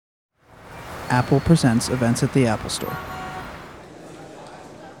Apple Presents events at the Apple Store.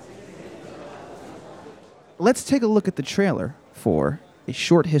 Let's take a look at the trailer for A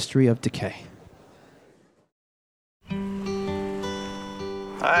Short History of Decay.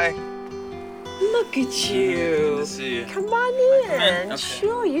 Hi. Look at you. Good to see you. Come on in. Okay.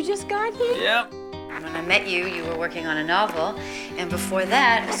 Sure, you just got here? Yep. When I met you, you were working on a novel, and before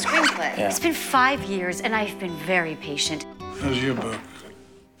that, a screenplay. Yeah. It's been 5 years, and I've been very patient. How's your book?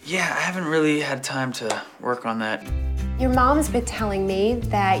 Yeah, I haven't really had time to work on that. Your mom's been telling me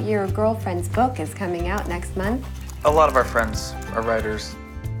that your girlfriend's book is coming out next month. A lot of our friends are writers.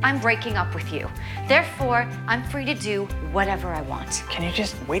 I'm breaking up with you. Therefore, I'm free to do whatever I want. Can you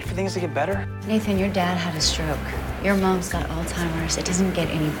just wait for things to get better? Nathan, your dad had a stroke. Your mom's got Alzheimer's. It doesn't get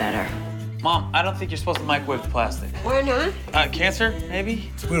any better. Mom, I don't think you're supposed to microwave plastic. Why not? Cancer,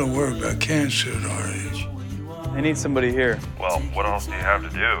 maybe? We don't worry about cancer at our age. I need somebody here. Well, what else do you have to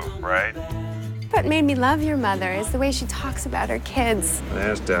do, right? What made me love your mother is the way she talks about her kids. I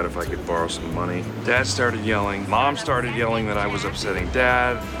asked Dad if I could borrow some money. Dad started yelling. Mom started yelling that I was upsetting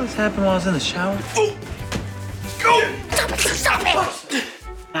Dad. What's happened while I was in the shower?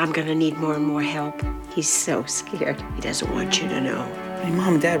 I'm gonna need more and more help. He's so scared. He doesn't want you to know. Your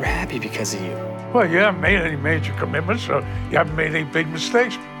mom and Dad were happy because of you. Well, you haven't made any major commitments, so you haven't made any big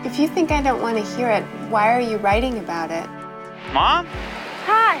mistakes. If you think I don't want to hear it, why are you writing about it? Mom?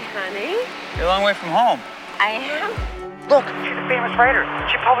 Hi, honey. You're a long way from home. I am. Look, she's a famous writer.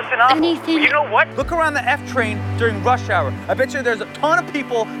 She published a novel. Nathan. You know what? Look around the F train during rush hour. I bet you there's a ton of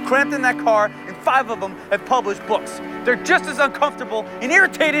people cramped in that car, and 5 of them have published books. They're just as uncomfortable and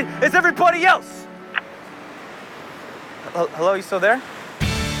irritated as everybody else. Hello, you still there?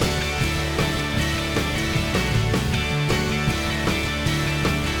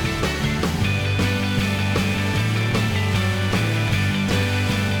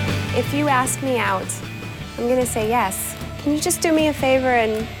 If you ask me out, I'm gonna say yes. Can you just do me a favor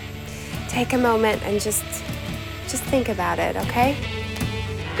and take a moment and just think about it, okay?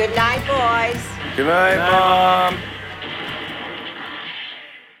 Good night, boys. Good night, Mom.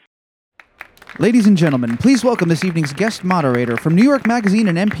 Ladies and gentlemen, please welcome this evening's guest moderator from New York Magazine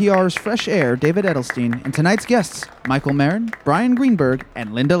and NPR's Fresh Air, David Edelstein, and tonight's guests, Michael Marin, Brian Greenberg,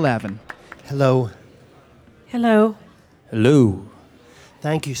 and Linda Lavin. Hello. Hello. Hello.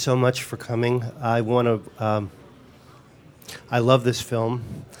 Thank you so much for coming. I want to. I love this film.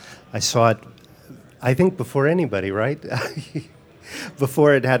 I saw it, I think, before anybody, right?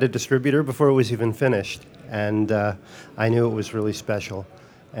 Before it had a distributor, before it was even finished. And I knew it was really special.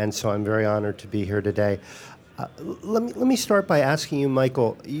 And so I'm very honored to be here today. Let me start by asking you,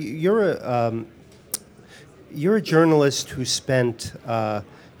 Michael. You're a journalist who spent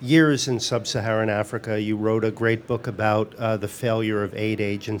years in sub-Saharan Africa. You wrote a great book about the failure of aid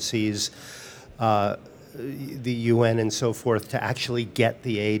agencies, the UN and so forth, to actually get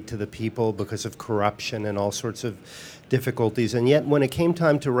the aid to the people because of corruption and all sorts of difficulties. And yet, when it came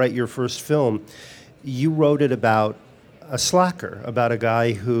time to write your first film, you wrote it about a slacker, about a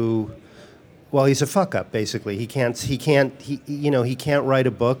guy who, well, he's a fuck up basically. He can't write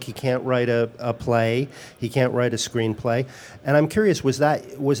a book, he can't write a play, he can't write a screenplay. And I'm curious, was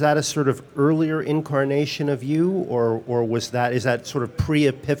that a sort of earlier incarnation of you, or is that sort of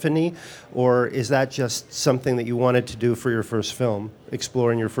pre-epiphany, or is that just something that you wanted to do for your first film,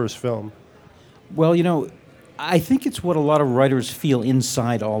 exploring your first film? Well, I think it's what a lot of writers feel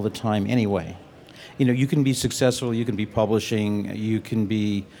inside all the time anyway. You can be successful, you can be publishing, you can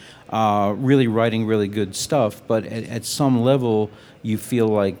be really writing really good stuff, but at some level you feel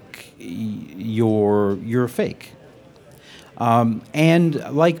like you're fake. And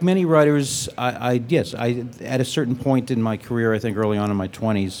like many writers, I at a certain point in my career, I think early on in my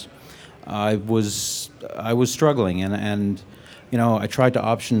 20s, I was struggling, and I tried to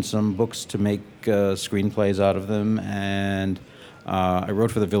option some books to make screenplays out of them, and I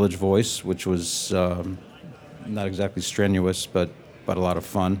wrote for the Village Voice, which was not exactly strenuous, but a lot of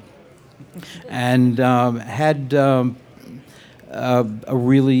fun, and had a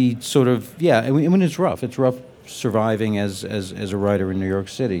really sort of it's rough. It's rough surviving as a writer in New York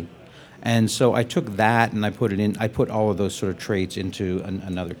City, and so I took that and I put all of those sort of traits into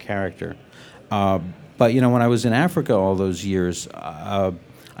another character. But when I was in Africa all those years, I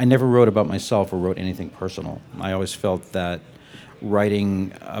never wrote about myself or wrote anything personal. I always felt that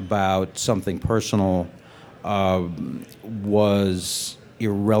writing about something personal was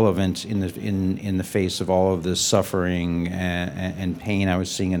irrelevant in the face of all of the suffering and pain I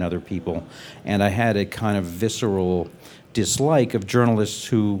was seeing in other people, and I had a kind of visceral dislike of journalists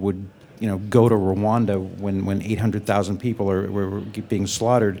who would go to Rwanda when 800,000 people were being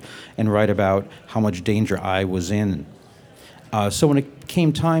slaughtered and write about how much danger I was in. So when it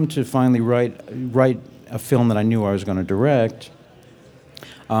came time to finally write a film that I knew I was going to direct,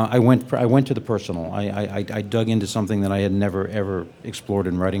 I went to the personal. I dug into something that I had never ever explored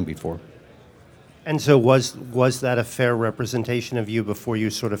in writing before. And so was that a fair representation of you before you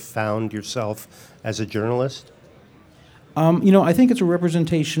sort of found yourself as a journalist? I think it's a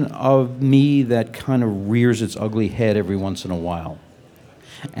representation of me that kind of rears its ugly head every once in a while.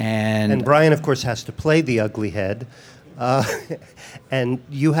 And Brian, of course, has to play the ugly head. And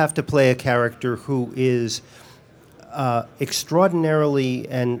you have to play a character who is extraordinarily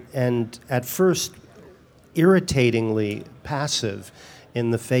and at first irritatingly passive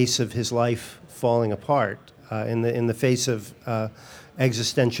in the face of his life falling apart, in the face of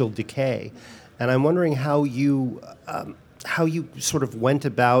existential decay. And I'm wondering how you sort of went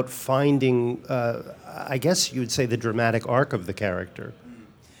about finding, I guess you would say, the dramatic arc of the character.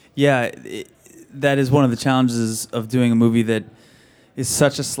 Yeah, that is one of the challenges of doing a movie that is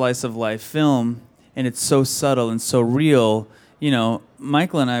such a slice of life film, and it's so subtle and so real.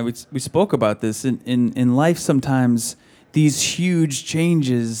 Michael and I, we spoke about this. In life, sometimes these huge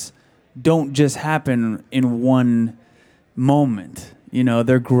changes don't just happen in one moment.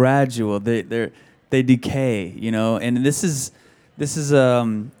 They're gradual. They decay. And this is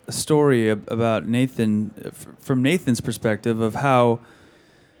a story about Nathan, from Nathan's perspective, of how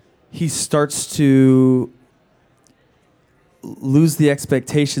he starts to lose the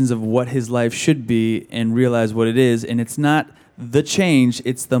expectations of what his life should be and realize what it is. And it's not the change,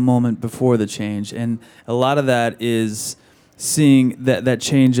 it's the moment before the change. And a lot of that is seeing that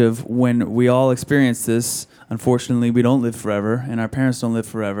change of when we all experience this. Unfortunately, we don't live forever, and our parents don't live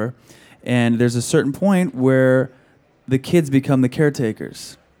forever. And there's a certain point where the kids become the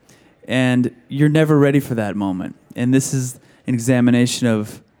caretakers. And you're never ready for that moment. And this is an examination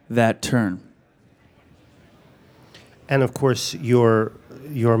of that turn. And of course, your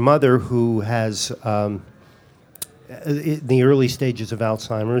mother, who has, in the early stages of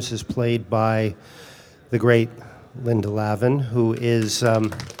Alzheimer's, is played by the great Linda Lavin, who is,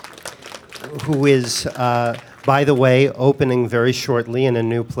 by the way, opening very shortly in a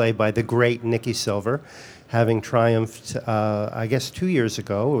new play by the great Nikki Silver, having triumphed, I guess, 2 years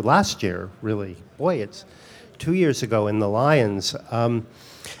ago, or last year, really. Boy, it's 2 years ago in The Lions.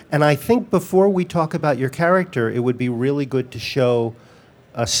 And I think before we talk about your character, it would be really good to show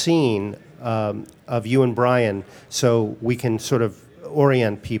a scene of you and Brian so we can sort of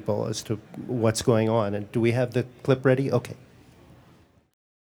orient people as to what's going on. And do we have the clip ready? Okay.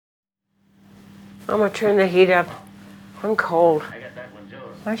 I'm gonna turn the heat up. I'm cold.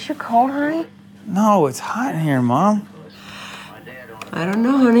 Aren't you cold, honey? No, it's hot in here, Mom. I don't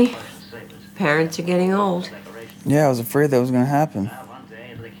know, honey. Parents are getting old. Yeah, I was afraid that was going to happen.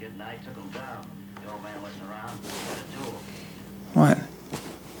 What?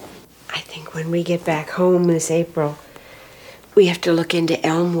 I think when we get back home this April, we have to look into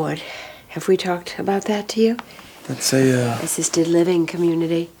Elmwood. Have we talked about that to you? That's a, assisted living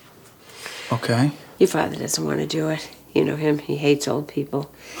community. Okay. Your father doesn't want to do it. You know him, he hates old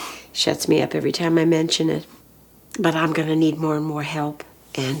people. Shuts me up every time I mention it. But I'm gonna need more and more help,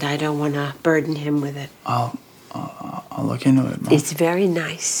 and I don't want to burden him with it. I'll look into it, Mom. It's very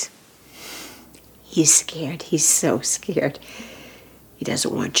nice. He's scared. He's so scared. He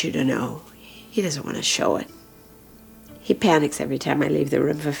doesn't want you to know. He doesn't want to show it. He panics every time I leave the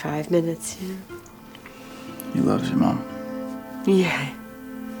room for 5 minutes. You know? He loves you, Mom. Yeah.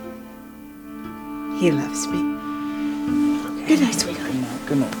 He loves me. Good night, sweetheart.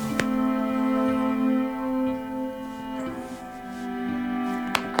 Good night.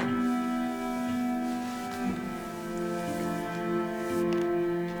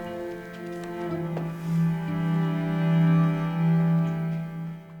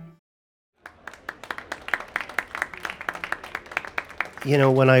 You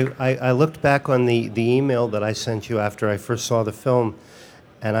know, when I looked back on the email that I sent you after I first saw the film,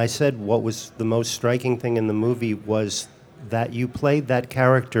 and I said what was the most striking thing in the movie was that you played that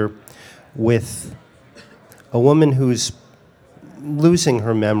character with a woman who's losing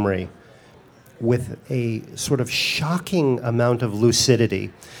her memory with a sort of shocking amount of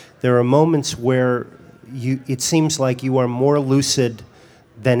lucidity. There are moments where it seems like you are more lucid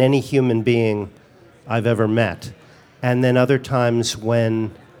than any human being I've ever met. And then other times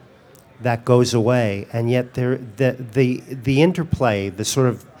when that goes away, and yet the interplay, the sort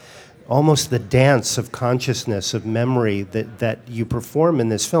of almost the dance of consciousness, of memory that you perform in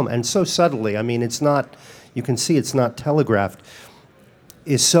this film, and so subtly. I mean, it's not, you can see it's not telegraphed.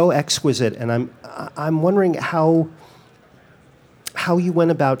 is so exquisite, and I'm wondering how you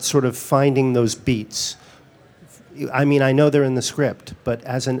went about sort of finding those beats. I mean, I know they're in the script, but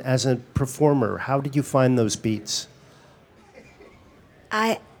as a performer, how did you find those beats?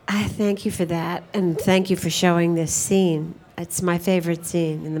 I thank you for that, and thank you for showing this scene. It's my favorite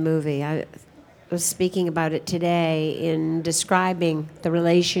scene in the movie. I was speaking about it today in describing the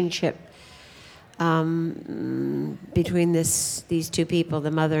relationship between these two people,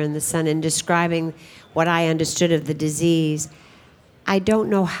 the mother and the son, in describing what I understood of the disease. I don't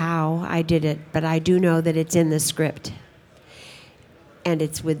know how I did it, but I do know that it's in the script, and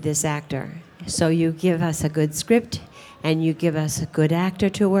it's with this actor. So you give us a good script, and you give us a good actor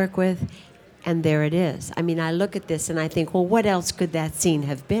to work with, and there it is. I mean, I look at this and I think, well, what else could that scene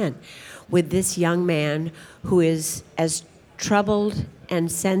have been? With this young man who is as troubled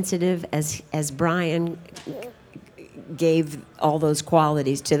and sensitive as Brian gave all those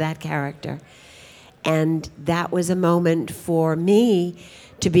qualities to that character. And that was a moment for me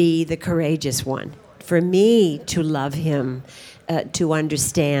to be the courageous one, for me to love him, to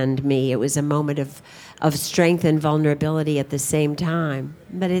understand me. It was a moment of strength and vulnerability at the same time.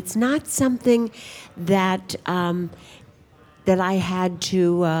 But it's not something that that I had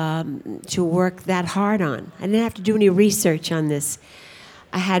to work that hard on. I didn't have to do any research on this.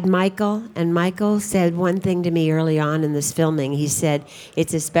 I had Michael, and Michael said one thing to me early on in this filming. He said,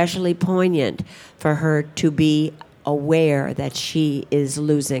 it's especially poignant for her to be aware that she is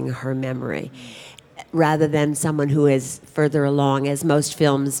losing her memory, rather than someone who is further along, as most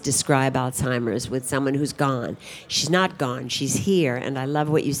films describe Alzheimer's, with someone who's gone. She's not gone, she's here. And I love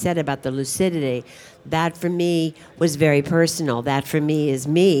what you said about the lucidity. That for me was very personal. That for me is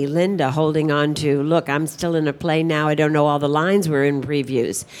me, Linda, holding on to, look, I'm still in a play now. I don't know all the lines were in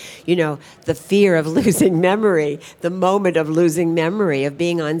previews. You know, the fear of losing memory, the moment of losing memory, of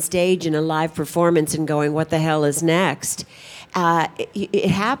being on stage in a live performance and going, what the hell is next? It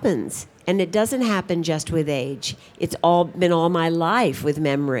happens. And it doesn't happen just with age. It's been all my life with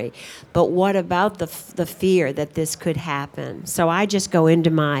memory. But what about the fear that this could happen? So I just go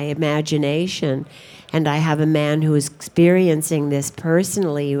into my imagination, and I have a man who is experiencing this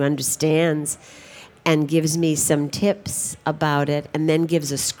personally, who understands and gives me some tips about it, and then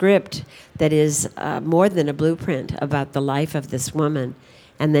gives a script that is more than a blueprint about the life of this woman,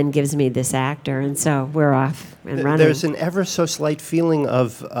 and then gives me this actor, and so we're off and running. There's an ever so slight feeling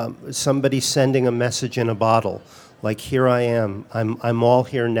of somebody sending a message in a bottle, like, here I am, I'm all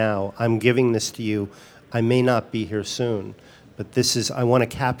here now, I'm giving this to you, I may not be here soon, but this is, I want to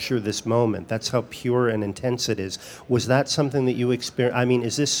capture this moment. That's how pure and intense it is. Was that something that you experienced? I mean,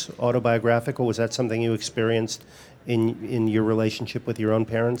 is this autobiographical? Was that something you experienced in your relationship with your own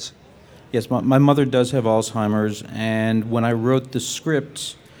parents? Yes, my mother does have Alzheimer's, and when I wrote the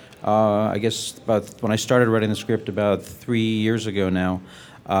script, I guess when I started writing the script about 3 years ago now,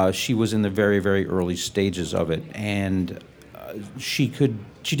 she was in the very, very early stages of it, and she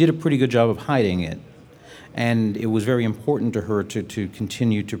did a pretty good job of hiding it, and it was very important to her to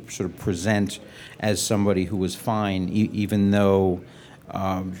continue to sort of present as somebody who was fine, even though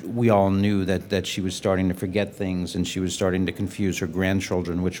we all knew that she was starting to forget things, and she was starting to confuse her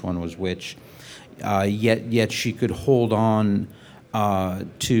grandchildren, which one was which. Yet she could hold on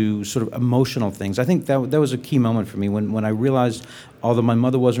to sort of emotional things. I think that was a key moment for me when I realized, although my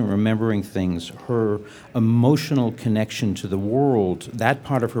mother wasn't remembering things, her emotional connection to the world, that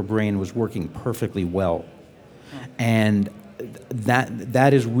part of her brain was working perfectly well. And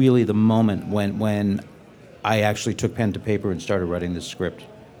that is really the moment when I actually took pen to paper and started writing this script.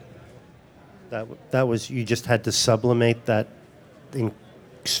 That was, you just had to sublimate that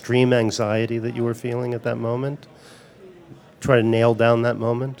extreme anxiety that you were feeling at that moment? Try to nail down that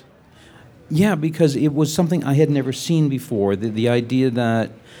moment? Yeah, because it was something I had never seen before. The idea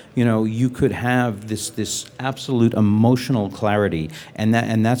that, you know, you could have this absolute emotional clarity, and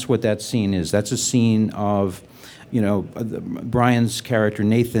that's what that scene is. That's a scene of, you know, Brian's character,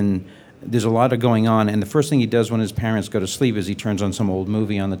 Nathan. There's a lot of going on, and the first thing he does when his parents go to sleep is he turns on some old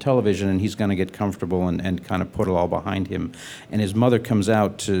movie on the television, and he's going to get comfortable and kind of put it all behind him. And his mother comes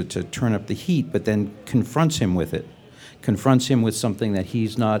out to turn up the heat, but then confronts him with it. Confronts him with something that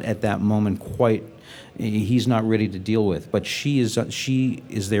he's not at that moment he's not ready to deal with. But she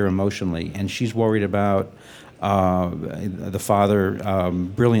is there emotionally, and she's worried about the father,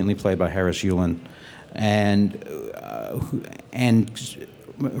 brilliantly played by Harris Yulin, and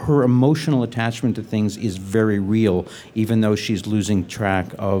her emotional attachment to things is very real, even though she's losing track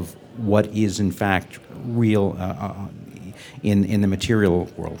of what is in fact real in the material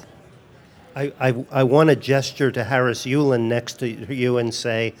world. I want to gesture to Harris Yulin next to you and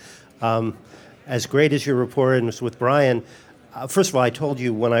say, as great as your rapport is with Brian, first of all, I told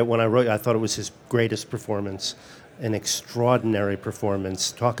you when I wrote, I thought it was his greatest performance, an extraordinary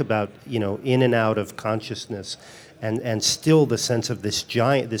performance. Talk about, in and out of consciousness, and still the sense of this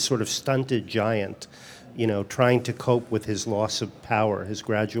giant, this sort of stunted giant, trying to cope with his loss of power, his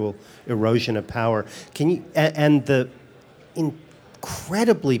gradual erosion of power. Can you, and the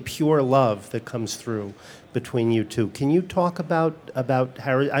incredibly pure love that comes through between you two. Can you talk about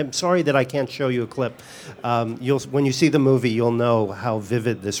Harry? I'm sorry that I can't show you a clip. When you see the movie, you'll know how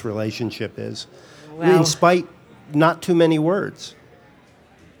vivid this relationship is, in spite not too many words.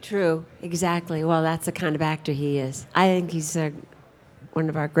 True, exactly. Well, that's the kind of actor he is. I think he's one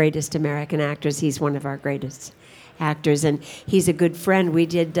of our greatest American actors. He's one of our greatest actors, and he's a good friend. We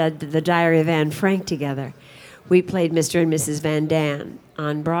did The Diary of Anne Frank together. We played Mr. and Mrs. Van Daan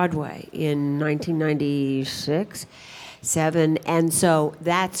on Broadway in 1996, 7, and so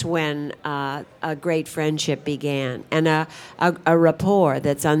that's when a great friendship began, and a rapport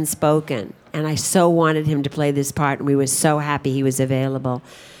that's unspoken. And I so wanted him to play this part, and we were so happy he was available,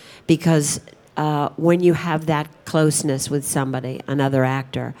 because when you have that closeness with somebody, another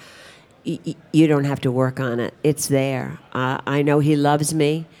actor, you don't have to work on it. It's there. I know he loves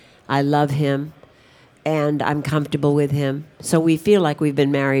me. I love him. And I'm comfortable with him, so we feel like we've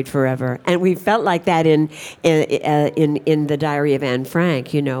been married forever. And we felt like that in The Diary of Anne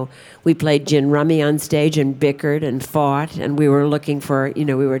Frank. We played gin rummy on stage and bickered and fought, and we were looking for,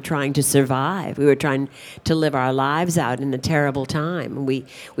 we were trying to survive. We were trying to live our lives out in a terrible time. We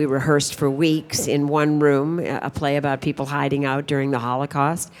rehearsed for weeks in one room, a play about people hiding out during the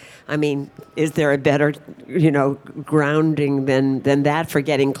Holocaust. I mean, is there a better, grounding than that for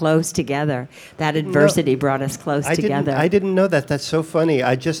getting close together? That adversity brought us close together. I didn't know that. That's so funny.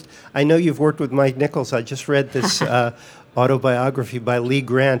 I know you've worked with Mike Nichols. I just read this autobiography by Lee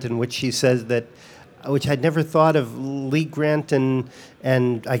Grant in which he says that, which I'd never thought of, Lee Grant and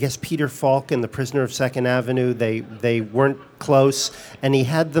I guess Peter Falk in The Prisoner of Second Avenue, they weren't close, and he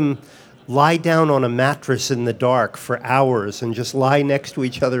had them lie down on a mattress in the dark for hours and just lie next to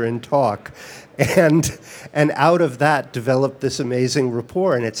each other and talk. And out of that developed this amazing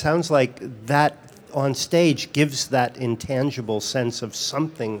rapport. And it sounds like that on stage gives that intangible sense of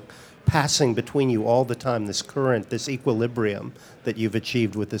something passing between you all the time, this current, this equilibrium that you've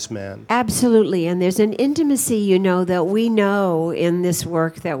achieved with this man. Absolutely. And there's an intimacy, that we know in this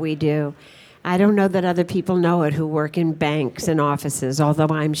work that we do. I don't know that other people know it who work in banks and offices, although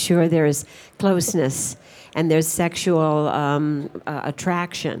I'm sure there's closeness and there's sexual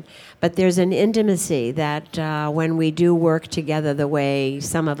attraction. But there's an intimacy that when we do work together the way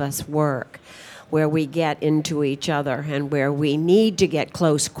some of us work, where we get into each other and where we need to get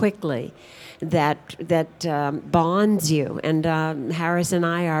close quickly, that bonds you. And Harris and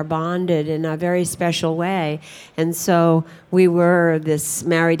I are bonded in a very special way. And so we were this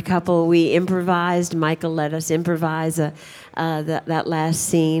married couple. We improvised. Michael let us improvise that last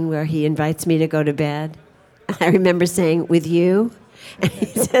scene where he invites me to go to bed. I remember saying, "With you?" And he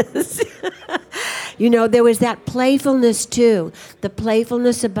says... there was that playfulness, too. The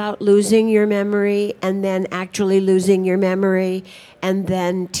playfulness about losing your memory and then actually losing your memory and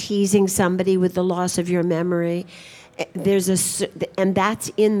then teasing somebody with the loss of your memory. And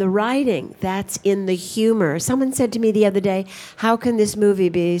that's in the writing. That's in the humor. Someone said to me the other day, how can this movie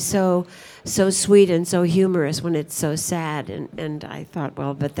be so sweet and so humorous when it's so sad? And I thought,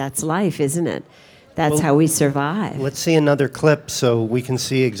 well, but that's life, isn't it? That's how we survive. Let's see another clip so we can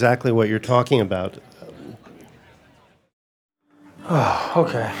see exactly what you're talking about. Oh,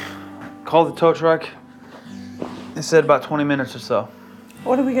 okay. Called the tow truck. They said about 20 minutes or so.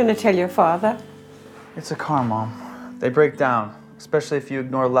 What are we going to tell your father? It's a car, Mom. They break down, especially if you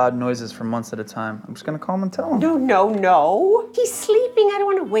ignore loud noises for months at a time. I'm just going to call him and tell him. No. He's sleeping. I don't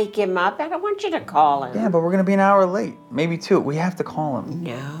want to wake him up. I don't want you to call him. Yeah, but we're going to be an hour late. Maybe 2. We have to call him.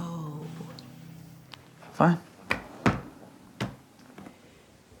 No. Fine.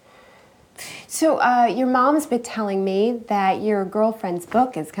 So, your mom's been telling me that your girlfriend's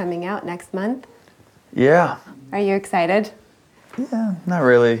book is coming out next month. Yeah. Are you excited? Yeah, not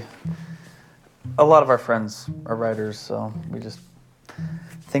really. A lot of our friends are writers, so we just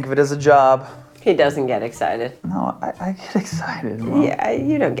think of it as a job. He doesn't get excited. No, I get excited, Mom. Yeah,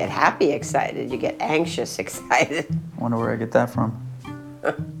 you don't get happy excited. You get anxious excited. I wonder where I get that from.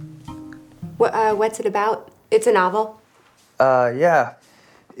 What's it about? It's a novel? Yeah.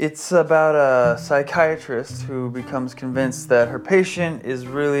 It's about a psychiatrist who becomes convinced that her patient is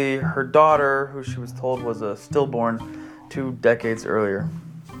really her daughter, who she was told was a stillborn 2 decades earlier.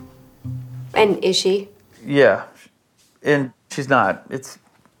 And is she? Yeah, and she's not. It's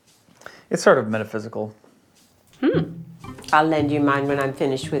sort of metaphysical. I'll lend you mine when I'm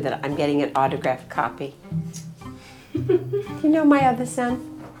finished with it. I'm getting an autographed copy. Do you know my other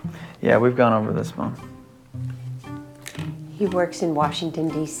son? Yeah, we've gone over this, Mom. He works in Washington,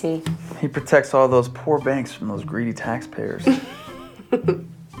 D.C. He protects all those poor banks from those greedy taxpayers.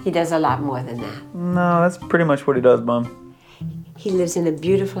 He does a lot more than that. No, that's pretty much what he does, Mom. He lives in a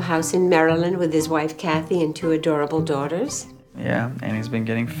beautiful house in Maryland with his wife, Kathy, and 2 adorable daughters. Yeah, and he's been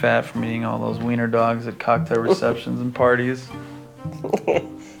getting fat from eating all those wiener dogs at cocktail receptions and parties.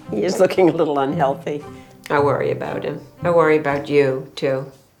 He is looking a little unhealthy. I worry about him. I worry about you,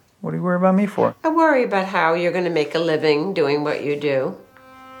 too. What do you worry about me for? I worry about how you're going to make a living doing what you do.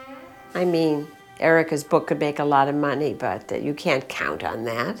 I mean, Erica's book could make a lot of money, but you can't count on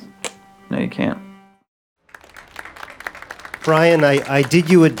that. No, you can't. Brian, I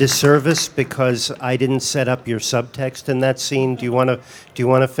did you a disservice because I didn't set up your subtext in that scene. Do you want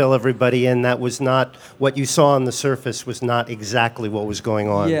to fill everybody in? That was not what you saw on the surface. Was not exactly what was going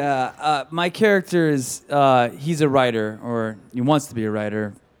on. Yeah, my character is he's a writer, or he wants to be a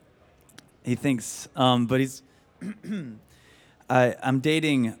writer. He thinks, but he's. I'm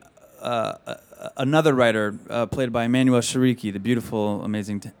dating another writer played by Emmanuelle Chriqui, the beautiful,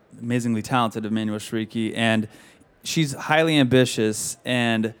 amazingly talented Emmanuelle Chriqui, and she's highly ambitious,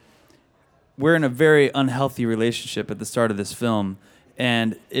 and we're in a very unhealthy relationship at the start of this film,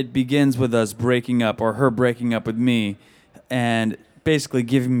 and it begins with us breaking up, or her breaking up with me, and basically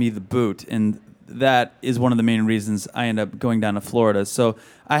giving me the boot, and that is one of the main reasons I end up going down to Florida. So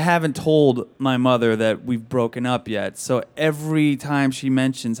I haven't told my mother that we've broken up yet. So every time she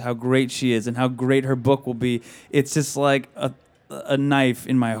mentions how great she is and how great her book will be, it's just like a knife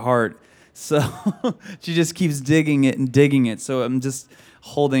in my heart. So she just keeps digging it. So I'm just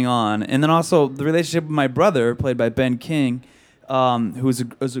holding on. And then also the relationship with my brother, played by Ben King, who was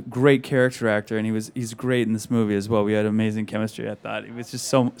a great character actor, and he's great in this movie as well. We had amazing chemistry. I thought it was just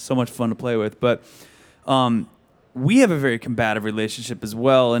so much fun to play with. But we have a very combative relationship as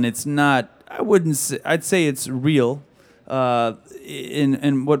well, and it's not. I'd say it's real.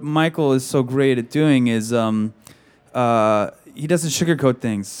 And what Michael is so great at doing is he doesn't sugarcoat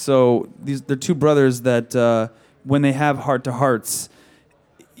things. So they're 2 brothers that when they have heart-to-hearts,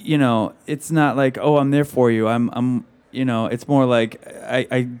 it's not like, oh, I'm there for you. I'm it's more like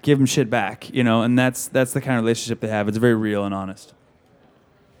I give them shit back, and that's the kind of relationship they have. It's very real and honest.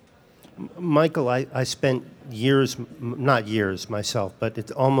 Michael, I spent years, not years myself, but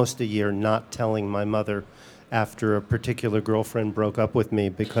it's almost a year not telling my mother after a particular girlfriend broke up with me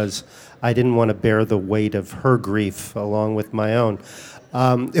because I didn't want to bear the weight of her grief along with my own.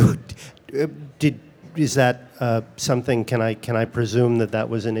 Is that something? Can I presume that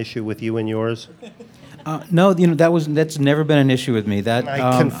was an issue with you and yours? No, that's never been an issue with me. That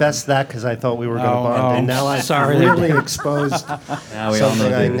I confessed that because I thought we were going to bond, and now I've really exposed now we all know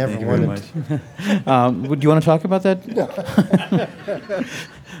something I David. never Thank you very wanted. Would you want to talk about that?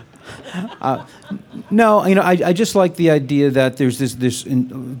 No, I just like the idea that there's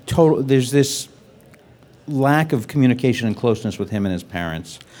this lack of communication and closeness with him and his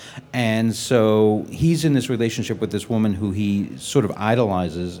parents. And so he's in this relationship with this woman who he sort of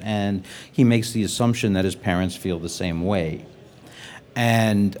idolizes, and he makes the assumption that his parents feel the same way.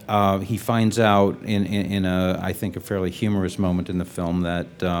 And he finds out in I think, a fairly humorous moment in the film that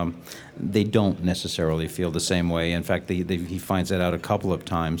they don't necessarily feel the same way. In fact, he finds that out a couple of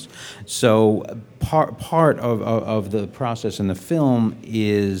times. So part of the process in the film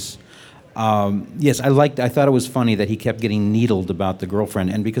is... yes, I thought it was funny that he kept getting needled about the girlfriend,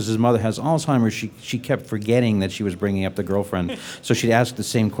 and because his mother has Alzheimer's, she kept forgetting that she was bringing up the girlfriend. So she'd ask the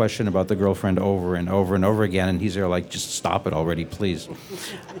same question about the girlfriend over and over and over again, and he's there like, just stop it already, please.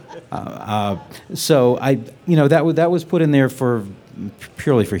 So that was put in there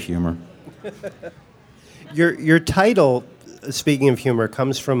purely for humor. Your title, speaking of humor,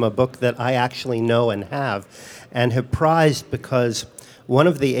 comes from a book that I actually know and have prized because one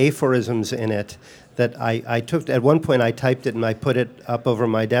of the aphorisms in it that I took, at one point I typed it and I put it up over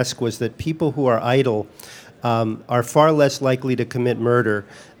my desk, was that people who are idle are far less likely to commit murder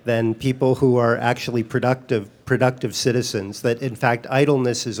than people who are actually productive citizens. That in fact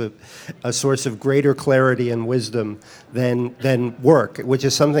idleness is a source of greater clarity and wisdom than work, which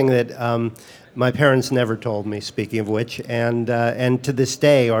is something that my parents never told me, speaking of which, and to this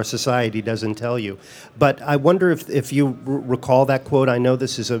day our society doesn't tell you. But I wonder if you recall that quote. I know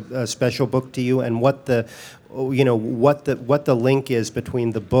this is a special book to you, and what the link is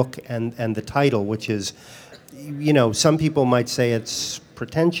between the book and the title, which is, some people might say it's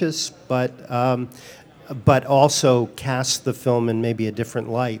pretentious, but also casts the film in maybe a different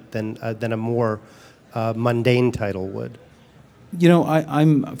light than a more mundane title would. You know,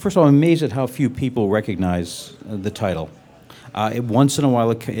 I'm first of all amazed at how few people recognize the title. Once in a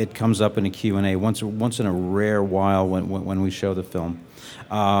while, it comes up in a Q&A. Once in a rare while, when we show the film.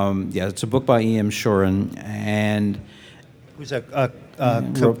 Yeah, it's a book by E.M. Shorin, and who's a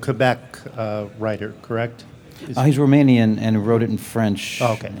Quebec writer, correct? He's Romanian and wrote it in French.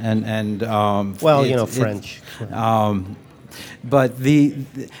 Oh, okay. Well, French. But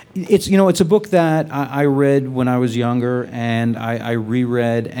it's a book that I read when I was younger, and I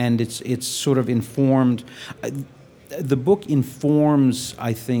reread, and it's sort of informed. The book informs,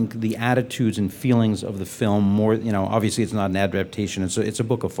 I think, the attitudes and feelings of the film more. Obviously it's not an adaptation. It's a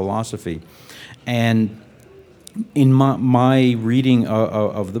book of philosophy, and in my reading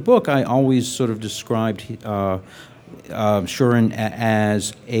of the book, I always sort of described Shorin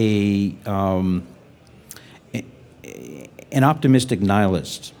as an optimistic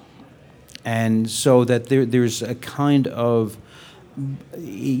nihilist, and so that there's a kind of,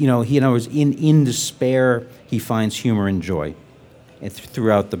 he knows in despair he finds humor and joy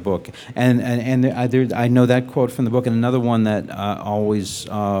throughout the book, and I know that quote from the book, and another one that always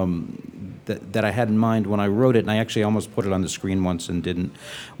that I had in mind when I wrote it, and I actually almost put it on the screen once and didn't,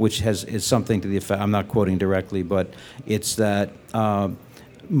 which is something to the effect, I'm not quoting directly, but it's that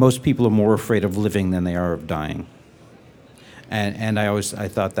most people are more afraid of living than they are of dying. And I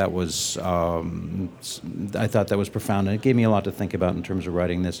thought that was profound, and it gave me a lot to think about in terms of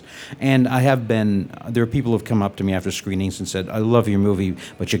writing this. And there are people who've come up to me after screenings and said, "I love your movie,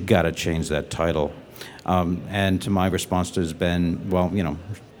 but you got to change that title." And to my response has been, "Well,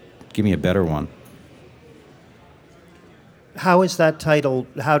 give me a better one." How is that title?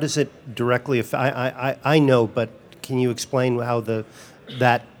 How does it directly affect? I know, but can you explain how that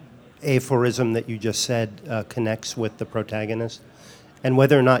aphorism that you just said connects with the protagonist, and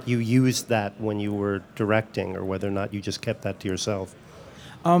whether or not you used that when you were directing, or whether or not you just kept that to yourself?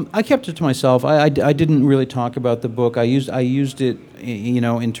 I kept it to myself. I didn't really talk about the book. I used it,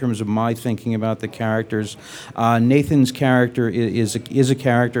 in terms of my thinking about the characters. Nathan's character is a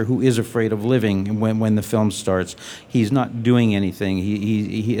character who is afraid of living when the film starts. He's not doing anything.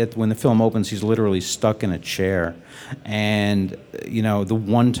 When the film opens, he's literally stuck in a chair. And the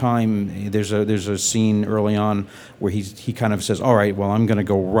one time there's a scene early on where he kind of says, "All right, well, I'm going to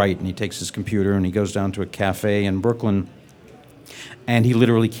go write," and he takes his computer and he goes down to a cafe in Brooklyn. And he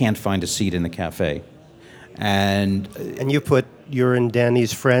literally can't find a seat in the cafe. And you're and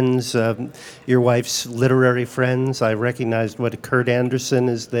Danny's friends, your wife's literary friends. I recognized Kurt Anderson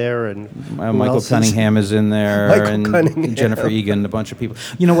is there, and Michael Cunningham is in there, and Jennifer Egan, a bunch of people.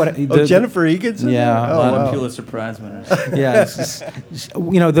 You know what? Jennifer Egan's in there? Yeah, a lot of Pulitzer Prize winners. Yeah,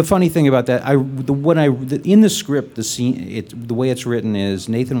 the funny thing about that, in the script, the scene, the way it's written is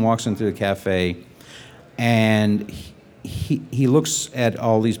Nathan walks into the cafe, and he looks at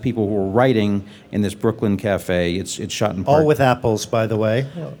all these people who are writing in this Brooklyn cafe. It's shot in part. All with apples, by the way.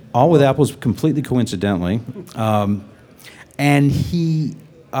 All with apples, completely coincidentally. And he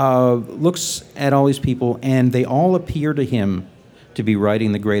looks at all these people, and they all appear to him to be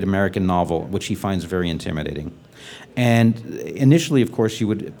writing the great American novel, which he finds very intimidating. And initially, of course, you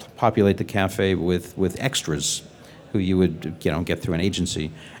would populate the cafe with extras who you would get through an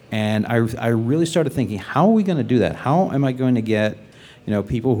agency. And I really started thinking, how are we going to do that? How am I going to get,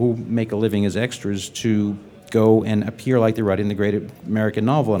 people who make a living as extras to go and appear like they're writing the great American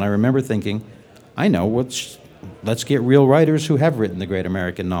novel? And I remember thinking, I know, let's get real writers who have written the great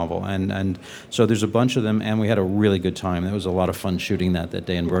American novel. And so there's a bunch of them, and we had a really good time. It was a lot of fun shooting that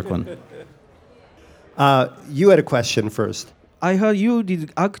day in Brooklyn. You had a question first. I heard you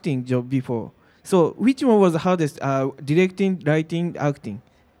did acting job before. So which one was the hardest, directing, writing, acting?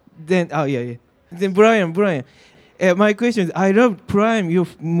 Then, Then Brian, my question is, I love Prime, your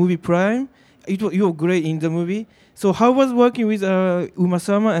movie Prime. You were great in the movie. So how was working with Uma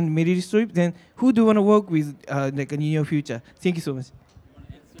Thurman and Meryl Streep? Then who do you want to work with in your future? Thank you so much.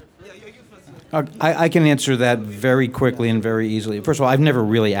 I can answer that very quickly and very easily. First of all, I've never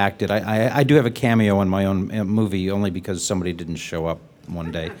really acted. I do have a cameo in my own movie only because somebody didn't show up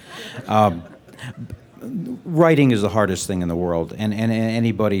one day. Writing is the hardest thing in the world, and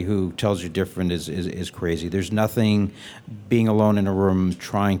anybody who tells you different is crazy. There's nothing being alone in a room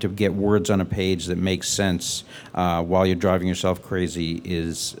trying to get words on a page that makes sense while you're driving yourself crazy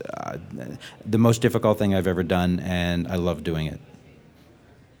is the most difficult thing I've ever done, and I love doing it.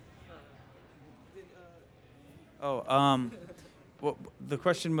 The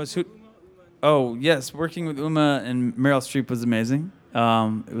question was who? Oh, yes, working with Uma and Meryl Streep was amazing.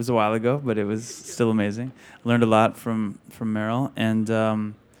 It was a while ago, but it was still amazing. Learned a lot from Meryl,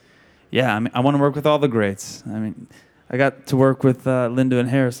 and yeah, I mean, I want to work with all the greats. I mean, I got to work with Linda and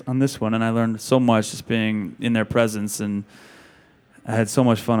Harris on this one, and I learned so much just being in their presence, and I had so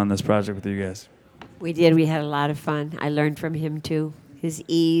much fun on this project with you guys. We did. We had a lot of fun. I learned from him too. His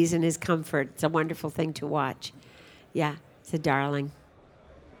ease and his comfort. It's a wonderful thing to watch. Yeah, it's a darling.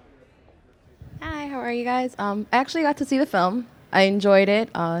 Hi, how are you guys? I actually got to see the film. I enjoyed it.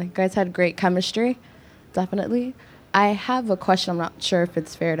 You guys had great chemistry, definitely. I have a question. I'm not sure if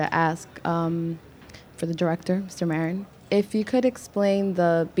it's fair to ask for the director, Mr. Marin. If you could explain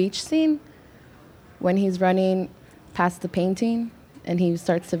the beach scene when he's running past the painting and he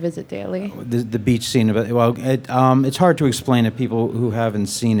starts to visit daily. The beach scene, well, it's hard to explain to people who haven't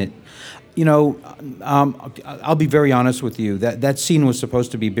seen it. You know, I'll be very honest with you. That scene was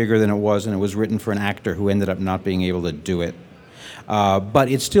supposed to be bigger than it was, and it was written for an actor who ended up not being able to do it. But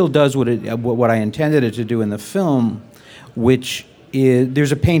it still does what I intended it to do in the film, which is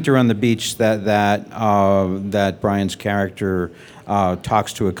there's a painter on the beach that Brian's character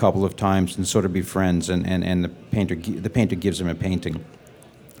talks to a couple of times and sort of befriends, and the painter gives him a painting.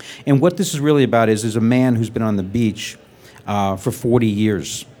 And what this is really about is there's a man who's been on the beach for 40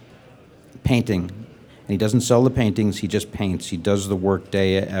 years painting, and he doesn't sell the paintings, he just paints. He does the work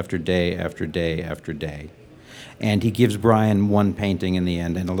day after day after day after day. And he gives Brian one painting in the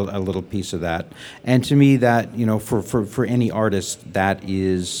end, and a little piece of that. And to me, that, you know, for any artist, that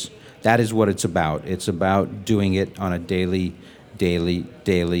is what it's about. It's about doing it on a daily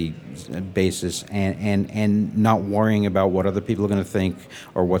basis, and not worrying about what other people are going to think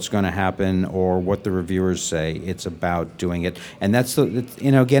or what's going to happen or what the reviewers say. It's about doing it, and that's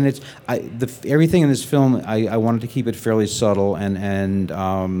again, it's everything in this film. I wanted to keep it fairly subtle, and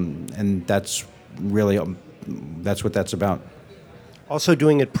that's really. That's what that's about. Also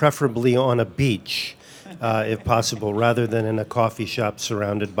doing it preferably on a beach, if possible, rather than in a coffee shop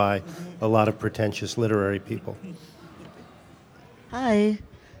surrounded by a lot of pretentious literary people. Hi.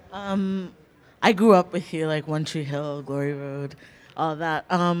 I grew up with you, like One Tree Hill, Glory Road, all that.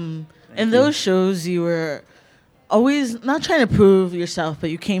 In those shows, you were always not trying to prove yourself, but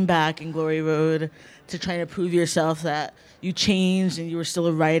you came back in Glory Road to try to prove yourself that you changed and you were still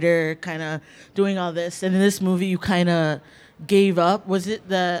a writer, kind of doing all this. And in this movie, you kind of gave up. Was it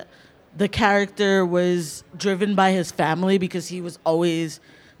that the character was driven by his family because he was always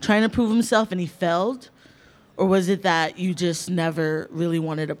trying to prove himself and he failed? Or was it that you just never really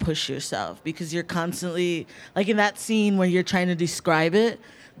wanted to push yourself because you're constantly, like in that scene where you're trying to describe it,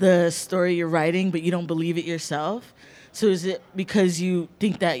 the story you're writing, but you don't believe it yourself? So is it because you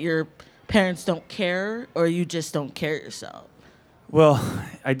think that your parents don't care, or you just don't care yourself? Well,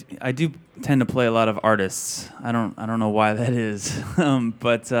 I do tend to play a lot of artists. I don't know why that is,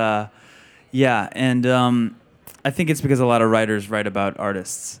 but yeah, and I think it's because a lot of writers write about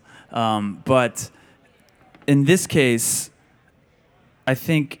artists. But in this case, I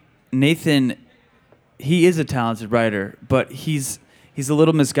think Nathan, he is a talented writer, but he's a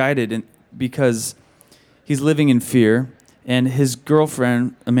little misguided because he's living in fear. And his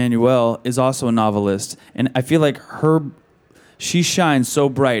girlfriend, Emmanuelle, is also a novelist. And I feel like she shines so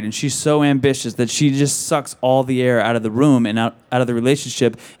bright and she's so ambitious that she just sucks all the air out of the room and out of the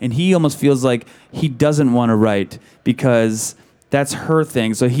relationship. And he almost feels like he doesn't want to write because that's her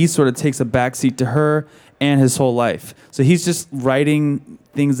thing. So he sort of takes a backseat to her and his whole life. So he's just writing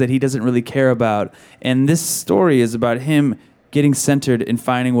things that he doesn't really care about. And this story is about him getting centered and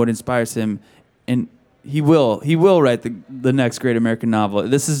finding what inspires him. And he will write the next great American novel.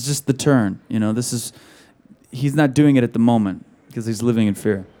 This is just the turn, you know. He's not doing it at the moment because he's living in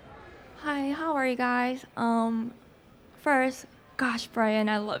fear. Hi, how are you guys? First, gosh, Brian,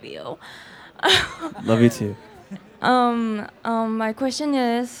 I love you. Love you too. My question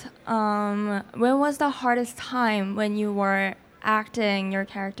is, when was the hardest time when you were acting your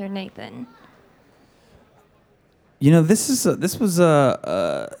character Nathan? You know, this was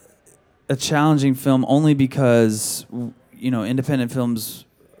a challenging film only because, you know, independent films,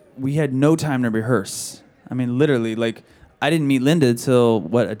 we had no time to rehearse. I mean, literally, like, I didn't meet Linda till,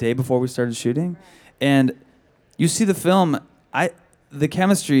 a day before we started shooting? And you see the film, the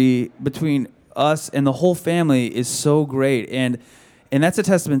chemistry between us and the whole family is so great. And that's a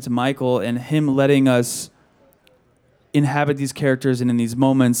testament to Michael and him letting us inhabit these characters and in these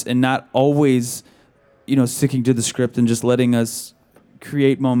moments and not always, you know, sticking to the script and just letting us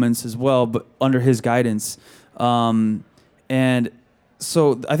create moments as well, but under his guidance. And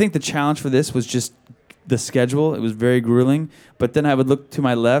so I think the challenge for this was just the schedule. It was very grueling, but then I would look to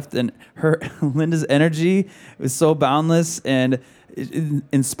my left and Linda's energy was so boundless, and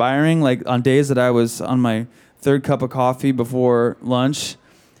inspiring. Like on days that I was on my third cup of coffee before lunch,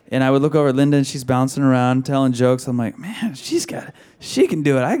 and I would look over at Linda and she's bouncing around telling jokes. I'm like, man, she can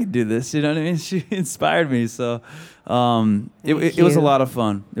do it. I can do this. You know what I mean? She inspired me. So it was a lot of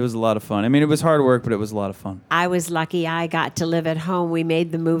fun. It was a lot of fun. I mean, it was hard work, but it was a lot of fun. I was lucky I got to live at home. We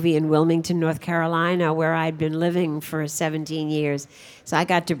made the movie in Wilmington, North Carolina, where I'd been living for 17 years. So I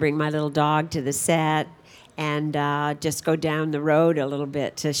got to bring my little dog to the set and just go down the road a little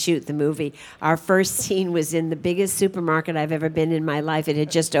bit to shoot the movie. Our first scene was in the biggest supermarket I've ever been in my life. It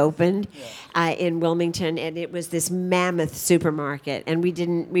had just opened in Wilmington, and it was this mammoth supermarket, and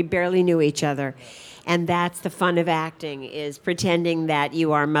we barely knew each other. And that's the fun of acting, is pretending that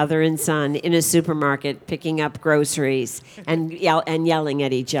you are mother and son in a supermarket picking up groceries and yelling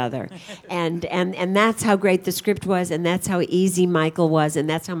at each other. And that's how great the script was, and that's how easy Michael was, and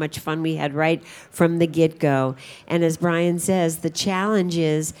that's how much fun we had right from the get-go. And as Brian says, the challenge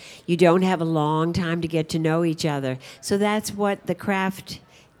is you don't have a long time to get to know each other. So that's what the craft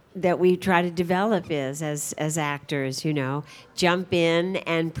that we try to develop is as actors, jump in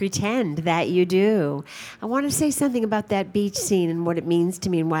and pretend that you do. I want to say something about that beach scene and what it means to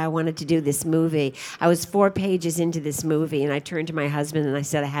me and why I wanted to do this movie. I was 4 pages into this movie and I turned to my husband and I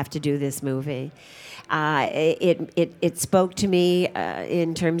said, I have to do this movie. It spoke to me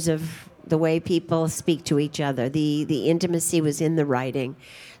in terms of the way people speak to each other. The intimacy was in the writing.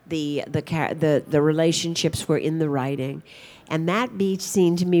 The relationships were in the writing. And that beach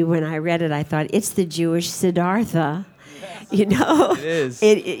scene, to me, when I read it, I thought, it's the Jewish Siddhartha. It is.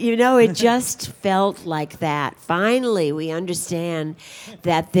 It just felt like that. Finally, we understand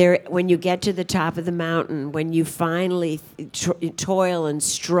that when you get to the top of the mountain, when you finally toil and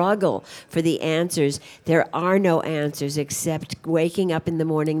struggle for the answers, there are no answers except waking up in the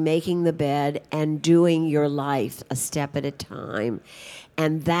morning, making the bed, and doing your life a step at a time.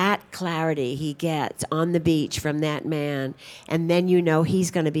 And that clarity he gets on the beach from that man, and then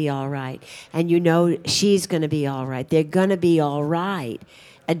he's going to be all right. And she's going to be all right. They're going to be all right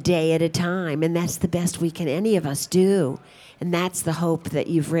a day at a time. And that's the best any of us do. And that's the hope that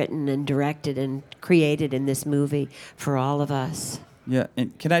you've written and directed and created in this movie for all of us. Yeah,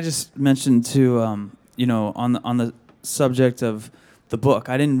 and can I just mention too, on the subject of the book,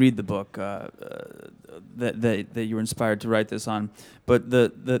 I didn't read the book that you were inspired to write this on, but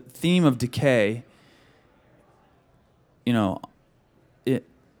the theme of decay,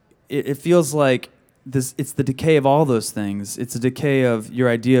 it feels like this. It's the decay of all those things. It's a decay of your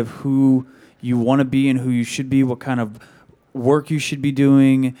idea of who you want to be and who you should be, what kind of work you should be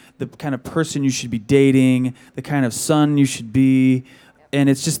doing, the kind of person you should be dating, the kind of son you should be, and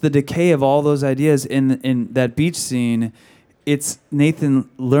it's just the decay of all those ideas in that beach scene. It's Nathan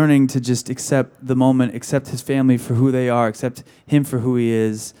learning to just accept the moment, accept his family for who they are, accept him for who he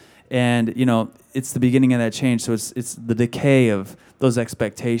is. And, it's the beginning of that change. So it's the decay of those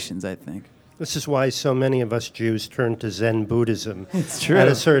expectations, I think. This is why so many of us Jews turn to Zen Buddhism. It's true. At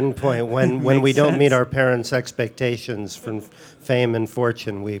a certain point, when we don't meet our parents' expectations from fame and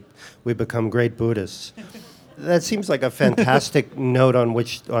fortune, we become great Buddhists. That seems like a fantastic note on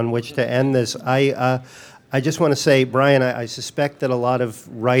which to end this. I just want to say, Brian, I suspect that a lot of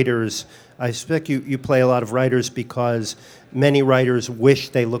writers, you play a lot of writers because many writers wish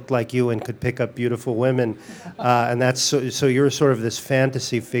they looked like you and could pick up beautiful women, and that's so you're sort of this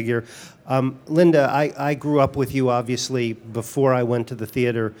fantasy figure. Linda, I grew up with you, obviously, before I went to the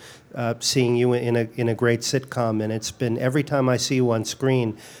theater, seeing you in a great sitcom, and it's been every time I see you on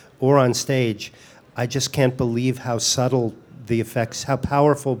screen or on stage, I just can't believe how subtle the effects, how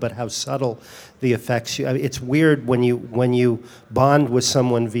powerful, but how subtle the effects. It's weird when you bond with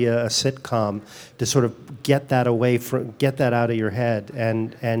someone via a sitcom to sort of get that out of your head,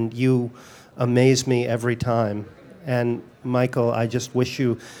 and you amaze me every time. And Michael, I just wish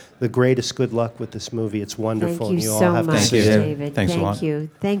you the greatest good luck with this movie. It's wonderful. Thank you and you so all have much, to see it. David. Thanks a lot. Thank you.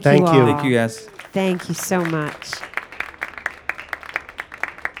 Thank you. Thank you, guys. Thank you so much.